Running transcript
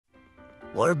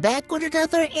We're back with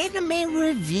another anime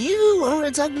review.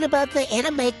 We're talking about the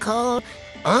anime called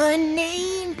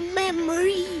Unnamed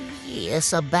Memory.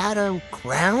 It's about a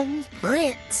crown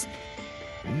prince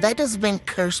that has been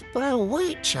cursed by a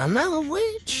witch. Another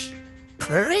witch.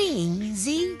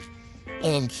 Crazy.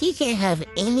 And he can't have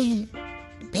any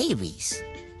babies.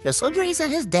 For some reason,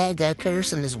 his dad got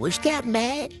cursed and this witch got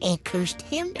mad and cursed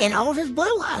him and all his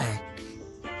bloodline.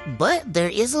 But there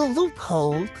is a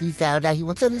loophole. He found out he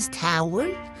went to this tower,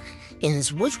 and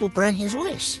this witch will grant his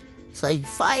wish. So he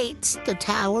fights the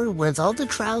tower, wins all the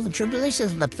trials and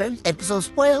tribulations in the first episode.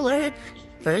 Spoiler!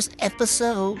 First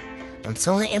episode. I'm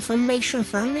telling information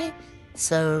from it.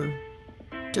 So,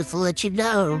 just to let you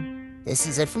know, this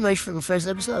is information from the first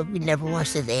episode. We never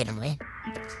watched this anime.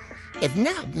 If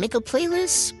not, make a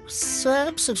playlist,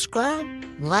 subscribe,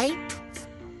 like,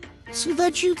 so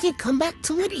that you can come back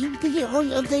to it and get all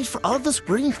your updates for all the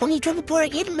spring 2024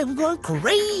 anime. We're going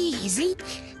crazy.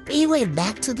 Anyway,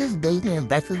 back to this baby and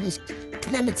back to this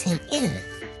number 10 anime.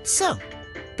 So,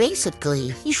 basically,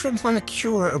 he's trying to find a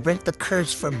cure or break the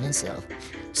curse from himself.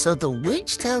 So the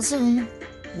witch tells him,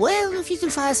 well, if you can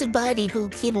find somebody who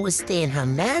can withstand her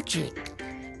magic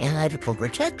and magical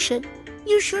protection,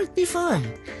 you should be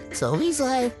fine. So he's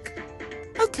like,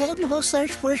 okay, I'm gonna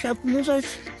search for help.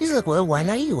 He's like, well, why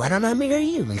not you? Why don't I marry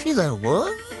you? And she's like,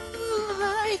 what?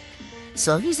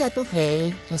 So he's like,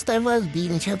 okay, instead of us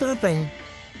beating each other up and,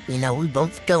 we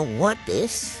both don't want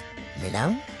this,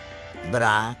 but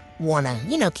I wanna,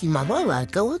 keep my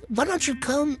bloodline going. Why don't you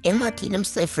come in my kingdom,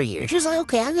 stay for years? She's like,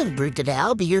 okay, I'm gonna bring it out.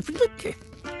 I'll be your protector.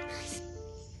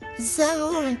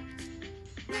 So,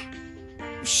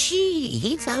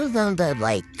 he tells them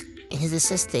that, his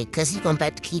assistant, because he's going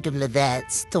back to kingdom the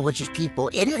vets, the witch's people.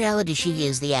 In reality, she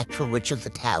is the actual witch of the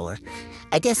tower.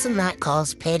 I guess to not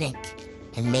cause panic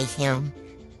and mayhem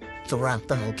throughout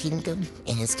the whole kingdom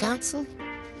and his council.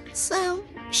 So,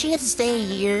 she has to stay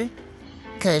here,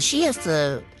 because she has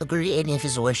to agree to any of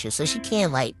his wishes, so she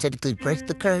can't, technically break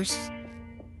the curse.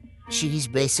 She's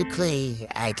basically,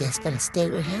 I guess, gonna stay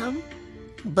with him.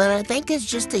 But I think it's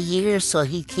just a year so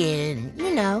he can,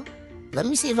 let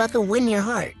me see if I can win your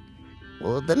heart.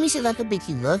 Well, let me see if I can make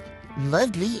you love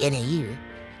me in a year,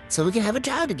 so we can have a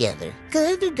child together.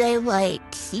 Cause at the end of the day,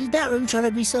 he's not really trying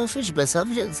to be selfish, but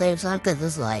selfish at the same time, cause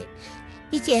it's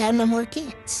he can't have no more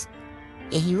kids.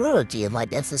 And he royalty, and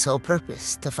that's his whole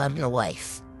purpose, to find a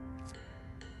wife.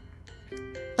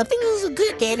 I think this is a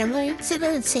good anime. Sit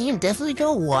on the team, definitely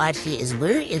go watch it. It's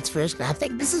very interesting. I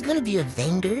think this is gonna be a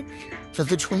banger for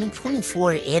the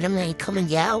 2024 anime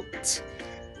coming out.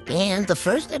 And the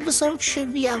first episode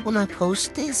should be out when I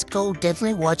post this. Go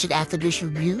definitely watch it after this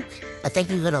review. I think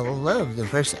you're gonna love the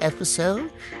first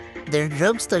episode. There are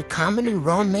jokes, the comedy,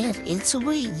 romance,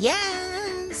 into it. Yeah!